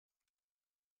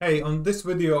Hey, on this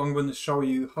video I'm going to show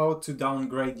you how to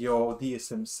downgrade your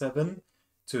DSM7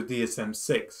 to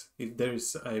DSM6 if there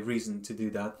is a reason to do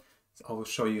that. So I will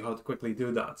show you how to quickly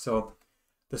do that. So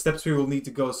the steps we will need to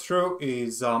go through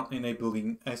is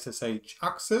enabling SSH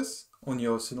access on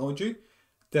your Synology,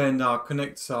 then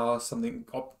connect something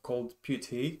up called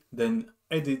PuTTY, then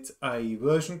edit a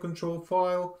version control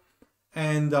file,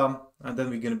 and then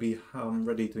we're going to be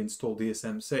ready to install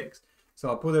DSM6. So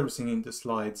I'll put everything into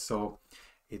slides so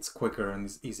it's quicker and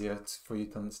it's easier for you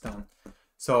to understand.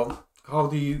 So how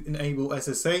do you enable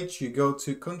SSH? You go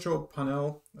to Control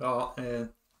Panel,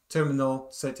 Terminal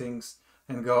Settings,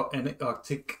 and go and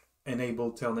tick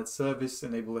Enable Telnet Service,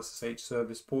 Enable SSH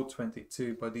Service, port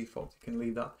 22 by default. You can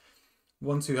leave that.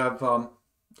 Once you have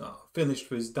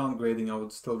finished with downgrading, I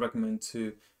would still recommend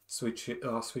to switch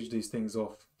these things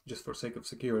off just for sake of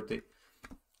security.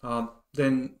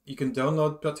 Then you can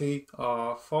download PuTTY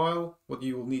file. What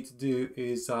you will need to do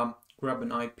is grab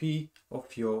an IP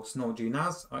of your Synology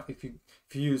NAS. If you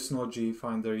use Synology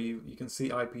Finder, you can see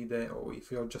IP there, or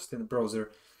if you're just in the browser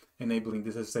enabling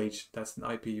this SSH, that's an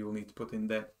IP you will need to put in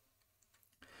there.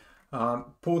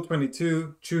 Port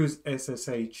 22, choose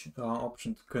SSH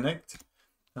option to connect.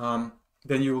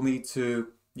 Then you will need to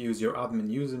use your admin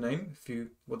username.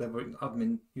 Whatever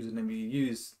admin username you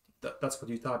use, that's what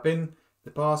you type in. The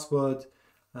password,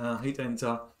 hit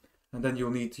enter, and then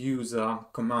you'll need to use a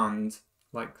command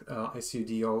like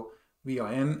sudo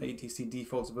vim etc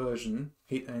defaults version,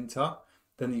 hit enter.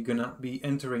 Then you're gonna be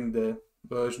entering the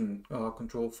version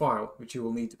control file, which you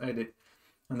will need to edit.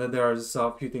 And then there's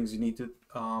a few things you need to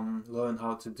learn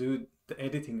how to do the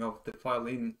editing of the file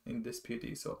in this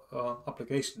PuTTY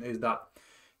application. Is that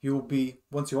you will be,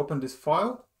 once you open this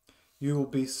file, you will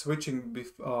be switching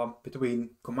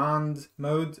between command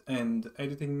mode and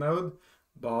editing mode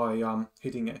by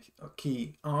hitting a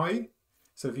key I.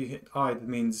 So if you hit I, that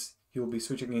means you'll be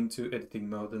switching into editing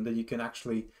mode, and then you can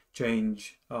actually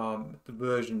change the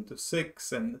version to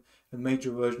 6 and the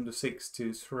major version to 6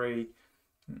 to 3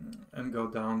 and go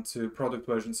down to product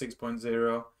version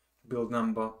 6.0, build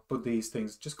number, put these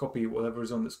things, just copy whatever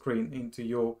is on the screen into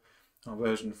your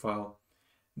version file.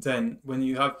 Then when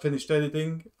you have finished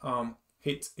editing,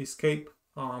 hit escape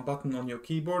button on your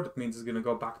keyboard. That means it's going to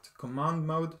go back to command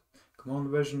mode, command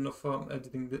version of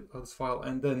editing this file,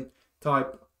 and then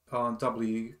type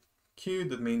WQ,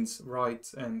 that means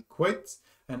write and quit,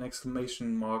 and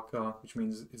exclamation mark, which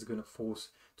means it's going to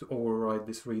force to override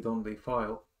this read-only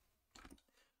file.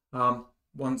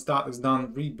 Once that is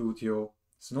done, reboot your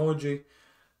Synology,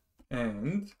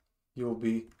 and you'll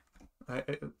be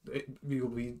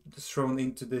thrown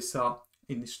into this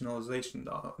initialization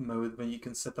mode when you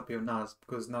can set up your NAS,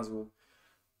 because NAS will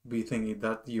be thinking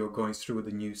that you're going through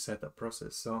the new setup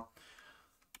process. So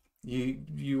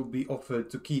you'll be offered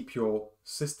to keep your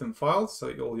system files,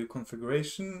 so all your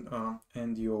configuration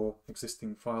and your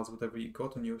existing files, whatever you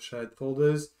got on your shared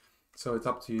folders. So it's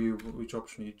up to you which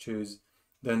option you choose.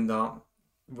 Then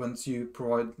once you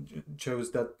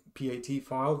chose that PAT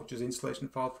file, which is installation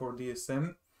file for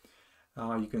DSM,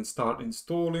 you can start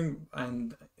installing,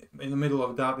 and in the middle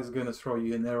of that is going to throw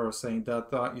you an error saying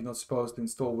that you're not supposed to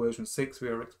install version 6. We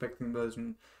are expecting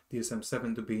version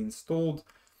DSM7 to be installed.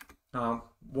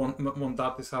 When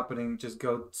that is happening, just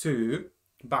go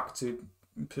back to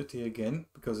PuTTY again,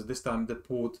 because this time the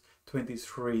port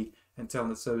 23 and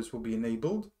Telnet service will be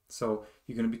enabled. So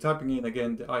you're going to be typing in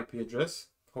again the IP address.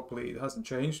 Hopefully it hasn't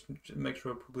changed. Make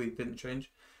sure probably it didn't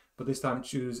change. But this time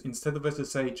choose, instead of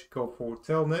SSH, go for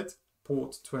Telnet,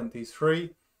 port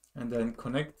 23, and then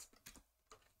connect.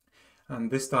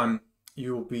 And this time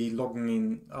you will be logging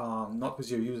in not with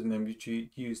your username which you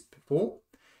used before.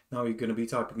 Now you're going to be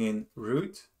typing in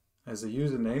root as a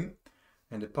username,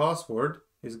 and the password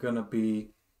is going to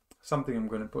be something I'm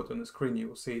going to put on the screen. You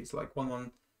will see it's like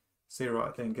 110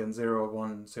 I think and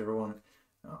 0101.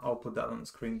 I'll put that on the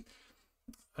screen.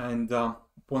 And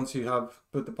once you have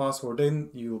put the password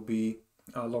in, you will be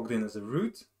logged in as a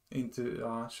root into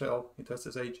shell, into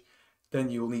SSH. Then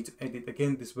you will need to edit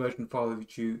again this version file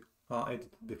which you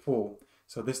edited before.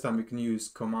 So this time you can use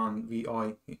command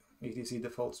vi etc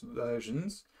defaults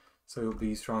versions. So you'll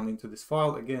be thrown into this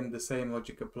file. Again, the same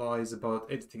logic applies about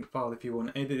editing file. If you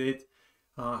want to edit it,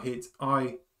 hit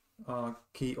I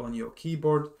key on your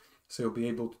keyboard. So you'll be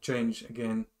able to change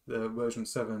again the version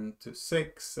 7 to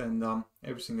 6, and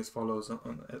everything as follows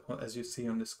as you see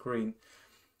on the screen.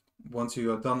 Once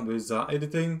you are done with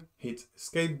editing, hit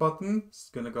escape button. It's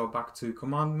going to go back to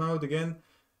command mode again,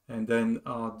 and then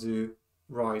do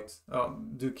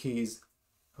keys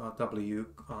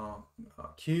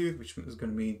WQ, which is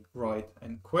going to mean write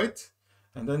and quit,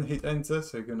 and then hit enter.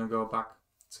 So you're going to go back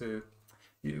to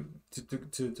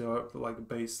like a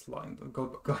baseline,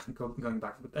 going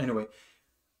back. But anyway,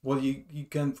 what you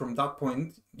can, from that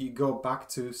point, you go back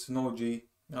to Synology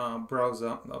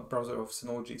browser of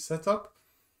Synology setup,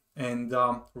 and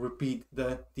repeat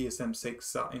the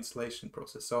DSM6 installation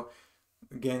process. So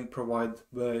again, provide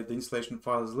where the installation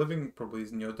file is living, probably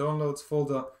is in your downloads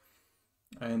folder,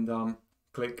 and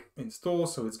click install.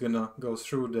 So it's gonna go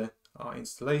through the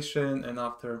installation, and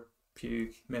after a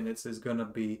few minutes it's gonna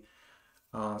be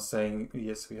saying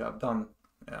yes, we have done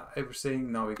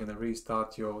everything. Now we're gonna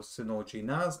restart your Synology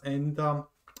NAS, and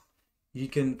you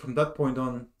can, from that point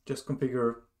on, just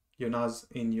configure your NAS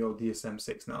in your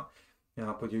DSM6 now.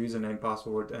 Put your username,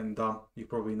 password, and you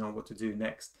probably know what to do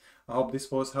next. I hope this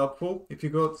was helpful. If you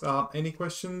got any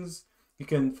questions, you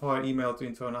can fire email to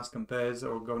info@NASCompares,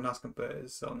 or go NAS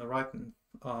Compares on the right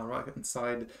hand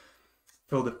side.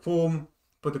 Fill the form,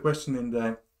 put the question in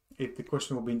there. If the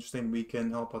question will be interesting, we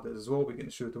can help out as well. We can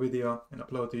shoot a video and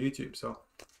upload to YouTube. So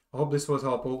I hope this was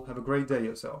helpful. Have a great day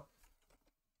yourself.